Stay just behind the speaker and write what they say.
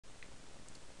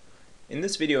In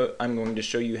this video, I'm going to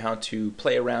show you how to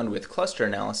play around with cluster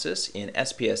analysis in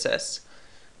SPSS.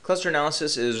 Cluster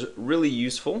analysis is really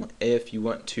useful if you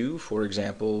want to, for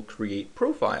example, create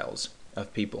profiles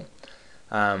of people.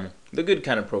 The good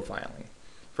kind of profiling.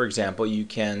 For example, you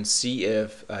can see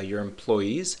if your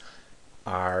employees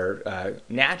are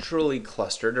naturally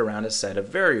clustered around a set of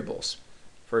variables.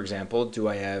 For example, do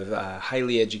I have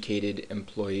highly educated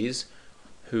employees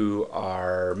who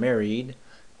are married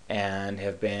and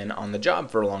have been on the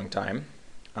job for a long time?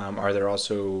 Are there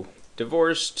also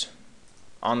divorced,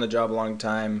 on the job a long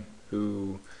time,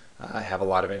 who have a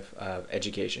lot of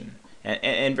education,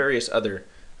 and various other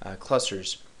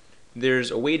clusters?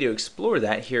 There's a way to explore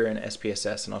that here in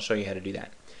SPSS, and I'll show you how to do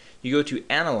that. You go to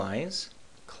Analyze,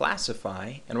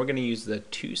 Classify, and we're going to use the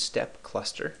two-step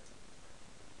cluster.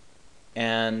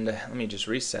 And let me just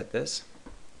reset this.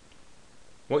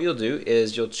 What you'll do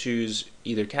is you'll choose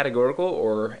either categorical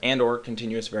or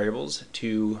continuous variables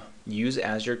to use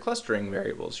as your clustering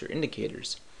variables, your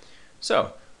indicators.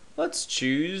 So let's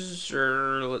choose,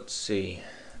 let's see,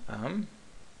 let's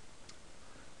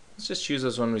just choose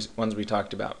those ones we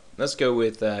talked about. Let's go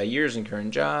with years in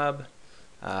current job.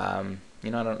 I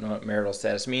don't know what marital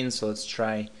status means, so let's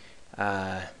try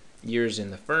years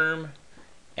in the firm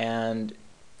and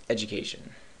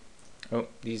education. Oh,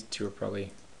 these two are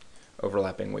probably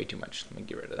overlapping way too much. Let me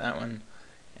get rid of that one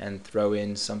and throw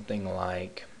in something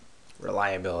like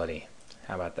reliability.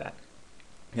 How about that?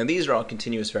 Now these are all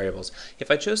continuous variables. If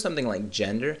I chose something like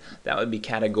gender, that would be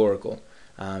categorical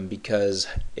because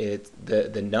the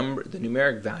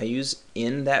numeric values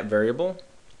in that variable,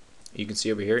 you can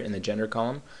see over here in the gender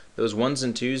column, those 1s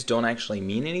and 2s don't actually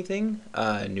mean anything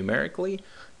numerically.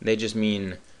 They just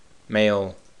mean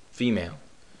male, female.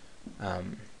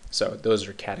 So those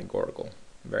are categorical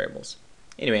variables.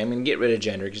 Anyway, I'm going to get rid of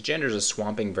gender because gender is a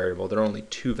swamping variable. There are only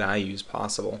 2 values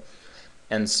possible,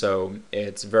 and so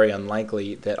it's very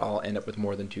unlikely that I'll end up with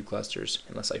more than 2 clusters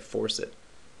unless I force it.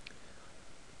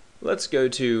 Let's go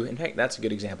to, in fact, that's a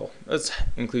good example. Let's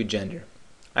include gender.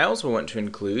 I also want to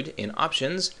include in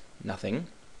options nothing,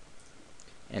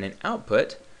 and in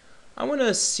output I want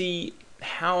to see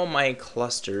how my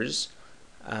clusters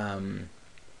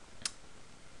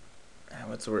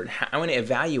I want to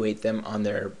evaluate them on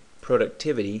their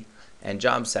productivity and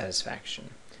job satisfaction.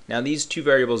 Now these 2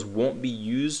 variables won't be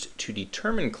used to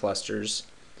determine clusters,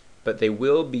 but they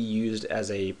will be used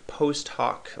as a post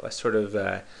hoc, a sort of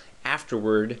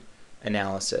afterward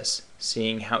analysis,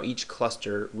 seeing how each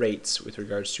cluster rates with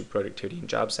regards to productivity and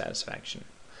job satisfaction.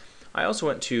 I also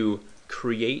want to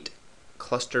create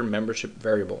cluster membership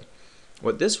variable.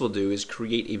 What this will do is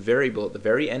create a variable at the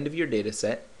very end of your data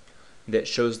set that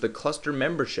shows the cluster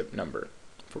membership number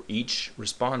for each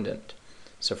respondent.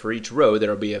 So for each row there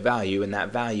will be a value, and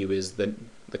that value is the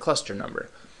cluster number.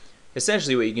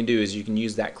 Essentially what you can do is you can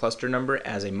use that cluster number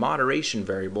as a moderation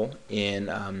variable in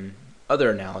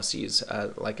other analyses,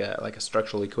 like a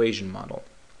structural equation model.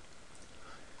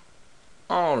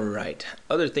 Alright,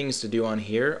 other things to do on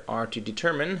here are to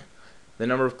determine the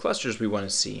number of clusters we want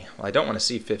to see. Well, I don't want to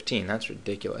see 15, that's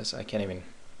ridiculous.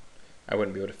 I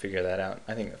wouldn't be able to figure that out.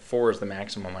 I think 4 is the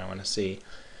maximum I want to see.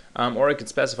 Or I could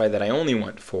specify that I only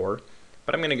want 4,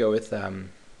 but I'm going to go with,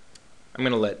 I'm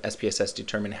going to let SPSS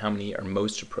determine how many are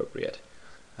most appropriate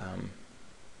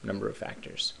number of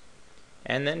factors.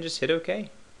 And then just hit OK.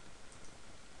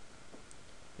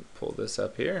 Pull this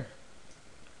up here.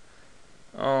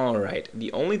 Alright,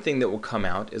 the only thing that will come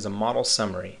out is a model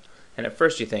summary. And at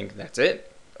first you think, that's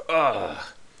it? Ugh!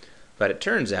 But it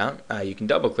turns out you can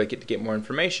double click it to get more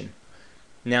information.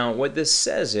 Now what this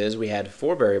says is we had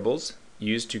 4 variables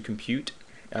used to compute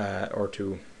or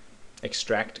to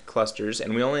extract clusters,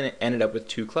 and we only ended up with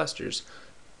 2 clusters.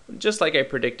 Just like I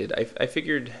predicted, I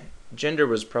figured gender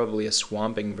was probably a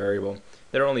swamping variable.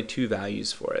 There are only 2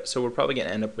 values for it, so we're probably going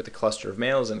to end up with a cluster of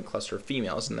males and a cluster of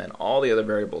females, and then all the other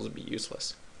variables would be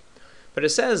useless. But it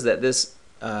says that that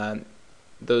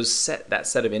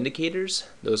set of indicators,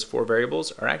 those 4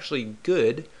 variables, are actually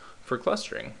good for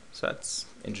clustering. So that's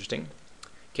interesting.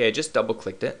 Okay, I just double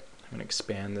clicked it. I'm going to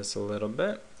expand this a little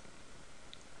bit.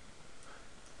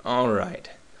 Alright,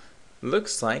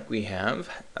 looks like we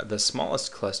have the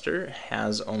smallest cluster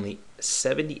has only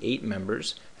 78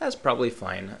 members. That's probably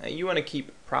fine. You want to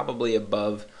keep probably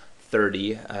above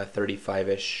 30,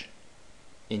 35-ish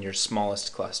in your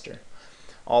smallest cluster.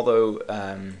 Although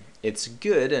it's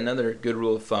good, another good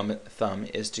rule of thumb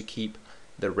is to keep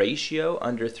the ratio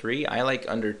under 3. I like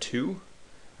under 2.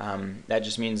 That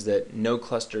just means that no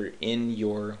cluster in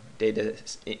your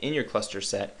cluster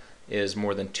set is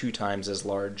more than 2 times as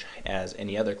large as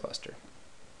any other cluster.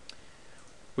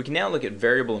 We can now look at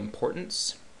variable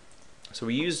importance. So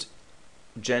we used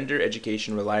gender,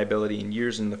 education, reliability, and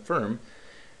years in the firm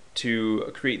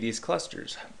to create these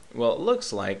clusters. Well, it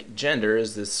looks like gender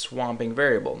is this swamping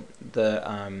variable.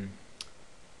 The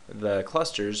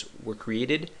clusters were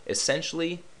created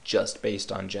essentially just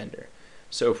based on gender.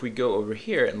 So if we go over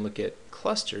here and look at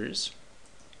clusters,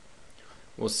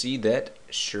 we'll see that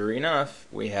sure enough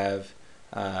we have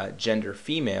gender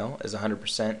female is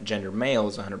 100%, gender male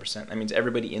is 100%. That means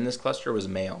everybody in this cluster was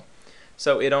male.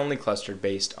 So it only clustered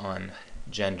based on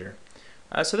gender.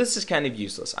 So this is kind of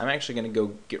useless. I'm actually going to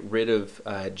go get rid of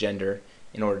gender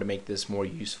in order to make this more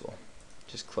useful.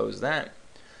 Just close that,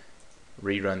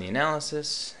 rerun the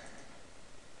analysis,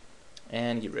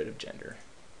 and get rid of gender.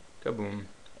 Go boom,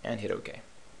 and hit OK.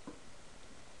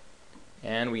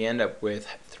 And we end up with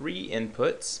 3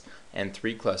 inputs and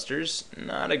 3 clusters.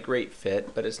 Not a great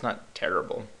fit, but it's not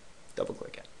terrible. Double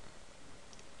click it.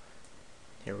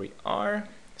 Here we are.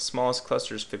 Smallest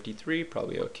cluster is 53,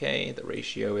 probably okay. The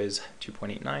ratio is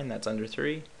 2.89, that's under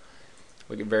 3.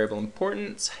 Look at variable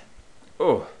importance.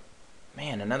 Oh,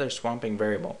 man, another swamping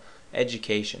variable.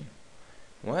 Education.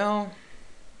 Well,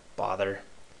 bother.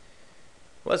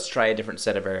 Let's try a different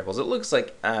set of variables. It looks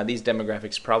like these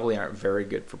demographics probably aren't very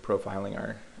good for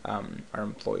profiling our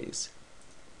employees.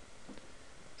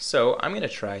 So I'm going to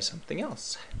try something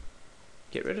else.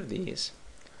 Get rid of these.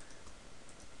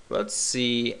 Let's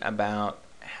see about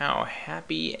how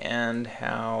happy and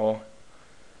how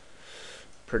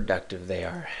productive they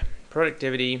are.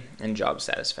 Productivity and job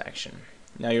satisfaction.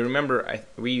 Now you remember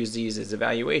we use these as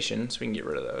evaluation, so we can get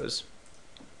rid of those.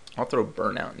 I'll throw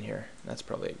burnout in here. That's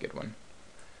probably a good one.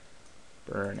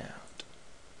 Burnout.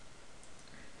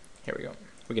 Here we go.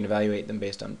 We can evaluate them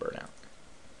based on burnout.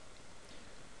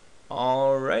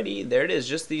 Alrighty, there it is.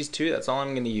 Just these 2. That's all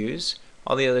I'm going to use.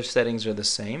 All the other settings are the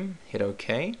same. Hit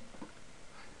OK.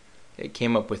 It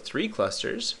came up with 3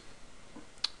 clusters.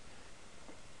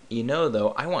 You know, though,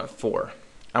 I want 4.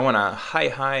 I want a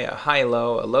high-high, a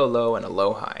high-low, a low-low, and a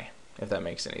low-high, if that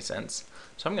makes any sense.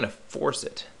 So I'm going to force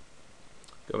it.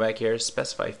 Go back here,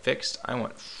 specify fixed. I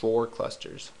want 4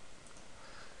 clusters.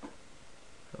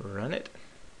 Run it.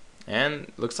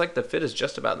 And looks like the fit is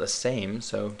just about the same,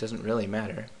 so it doesn't really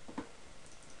matter.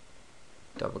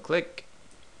 Double click,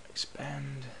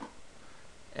 expand,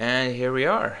 and here we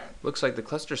are. Looks like the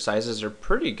cluster sizes are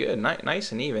pretty good,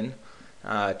 nice and even.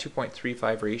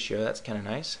 2.35 ratio, that's kind of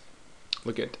nice.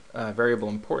 Look at variable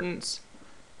importance.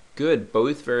 Good,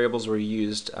 both variables were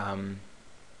used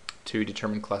to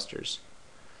determine clusters.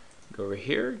 Go over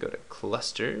here, go to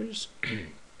clusters.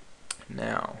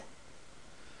 Now,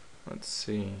 let's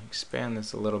see, expand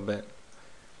this a little bit.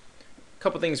 A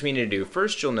couple things we need to do.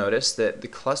 First, you'll notice that the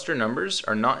cluster numbers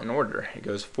are not in order. It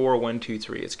goes 4, 1, 2,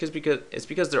 3. It's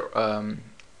because they're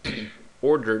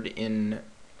ordered in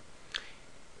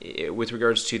with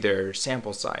regards to their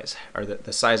sample size, or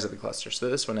the size of the cluster. So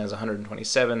this one has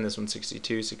 127, this one's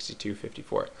 62, 62,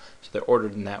 54. So they're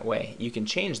ordered in that way. You can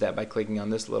change that by clicking on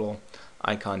this little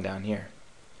icon down here.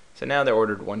 So now they're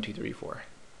ordered 1, 2, 3, 4.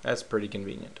 That's pretty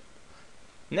convenient.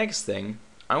 Next thing,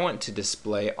 I want to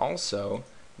display also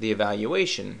the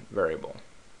evaluation variable.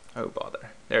 Oh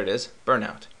bother. There it is,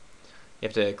 burnout. You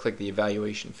have to click the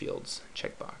evaluation fields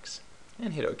checkbox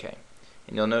and hit OK.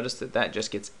 And you'll notice that that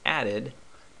just gets added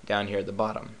down here at the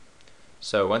bottom.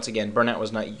 So once again, burnout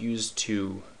was not used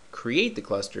to create the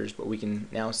clusters, but we can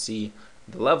now see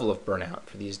the level of burnout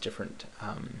for these different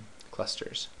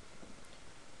clusters.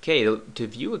 Okay, to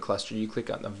view a cluster, you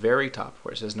click on the very top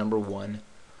where it says number 1,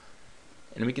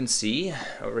 and we can see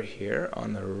over here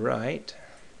on the right,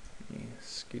 let me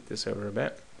scoot this over a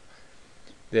bit,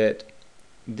 that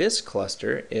this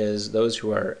cluster is those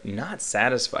who are not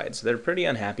satisfied, so they're pretty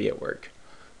unhappy at work,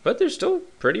 but they're still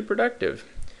pretty productive.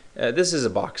 This is a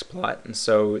box plot, and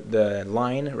so the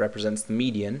line represents the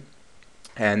median,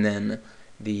 and then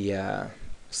the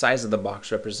size of the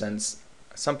box represents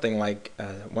something like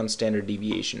 1 standard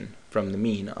deviation from the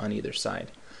mean on either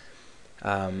side.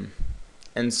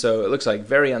 And so it looks like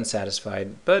very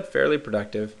unsatisfied, but fairly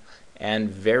productive, and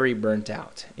very burnt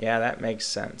out. Yeah, that makes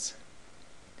sense.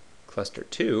 Cluster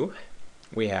 2,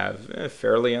 we have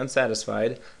fairly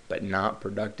unsatisfied, but not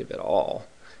productive at all,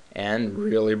 and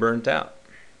really burnt out.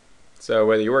 So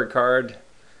whether you work hard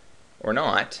or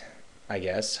not, I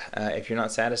guess, if you're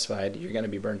not satisfied, you're going to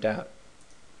be burnt out.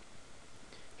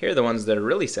 Here are the ones that are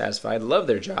really satisfied, love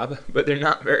their job, but they're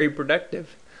not very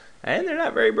productive. And they're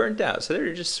not very burnt out, so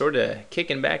they're just sort of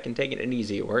kicking back and taking it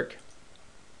easy at work.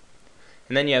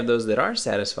 And then you have those that are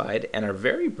satisfied and are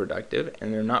very productive,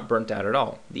 and they're not burnt out at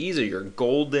all. These are your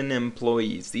golden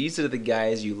employees. These are the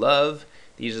guys you love.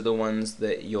 These are the ones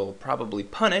that you'll probably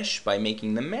punish by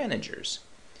making them managers.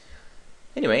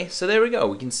 Anyway, so there we go.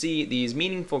 We can see these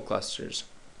meaningful clusters.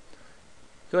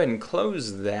 Go ahead and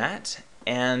close that,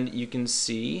 and you can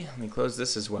see, let me close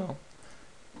this as well.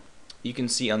 You can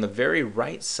see on the very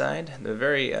right side, the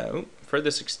very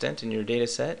furthest extent in your data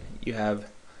set, you have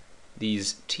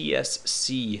these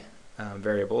TSC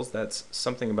variables. That's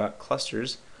something about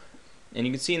clusters. And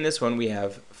you can see in this one we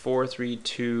have 4, 3,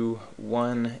 2,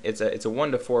 1. It's a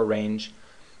 1 to 4 range.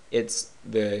 It's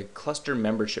the cluster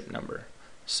membership number.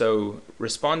 So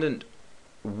respondent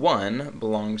 1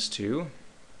 belongs to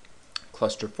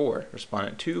cluster 4.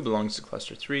 Respondent 2 belongs to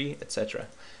cluster 3, etc.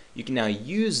 You can now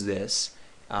use this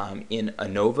in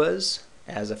ANOVAs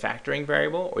as a factoring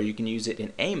variable, or you can use it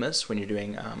in AMOS when you're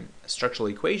doing structural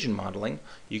equation modeling.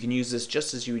 You can use this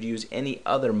just as you would use any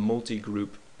other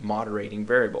multi-group moderating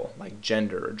variable like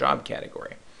gender or job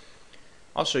category.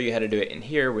 I'll show you how to do it in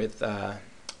here with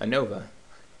ANOVA.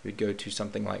 You would go to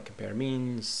something like compare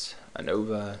means,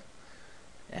 ANOVA,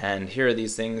 and here are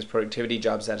these things: productivity,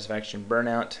 job satisfaction,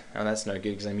 burnout. Oh, that's no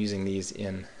good because I'm using these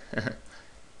in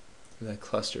the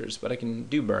clusters, but I can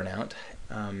do burnout.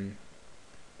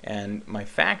 And my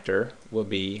factor will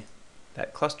be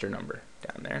that cluster number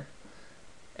down there.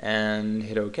 And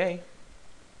hit OK.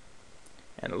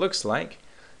 And it looks like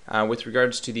with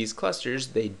regards to these clusters,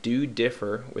 they do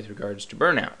differ with regards to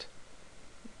burnout.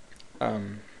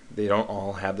 They don't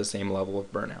all have the same level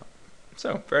of burnout.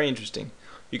 So, very interesting.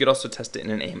 You could also test it in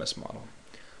an AMOS model.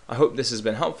 I hope this has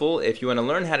been helpful. If you want to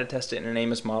learn how to test it in an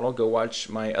AMOS model, go watch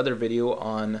my other video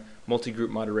on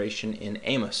multi-group moderation in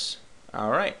AMOS.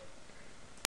 All right.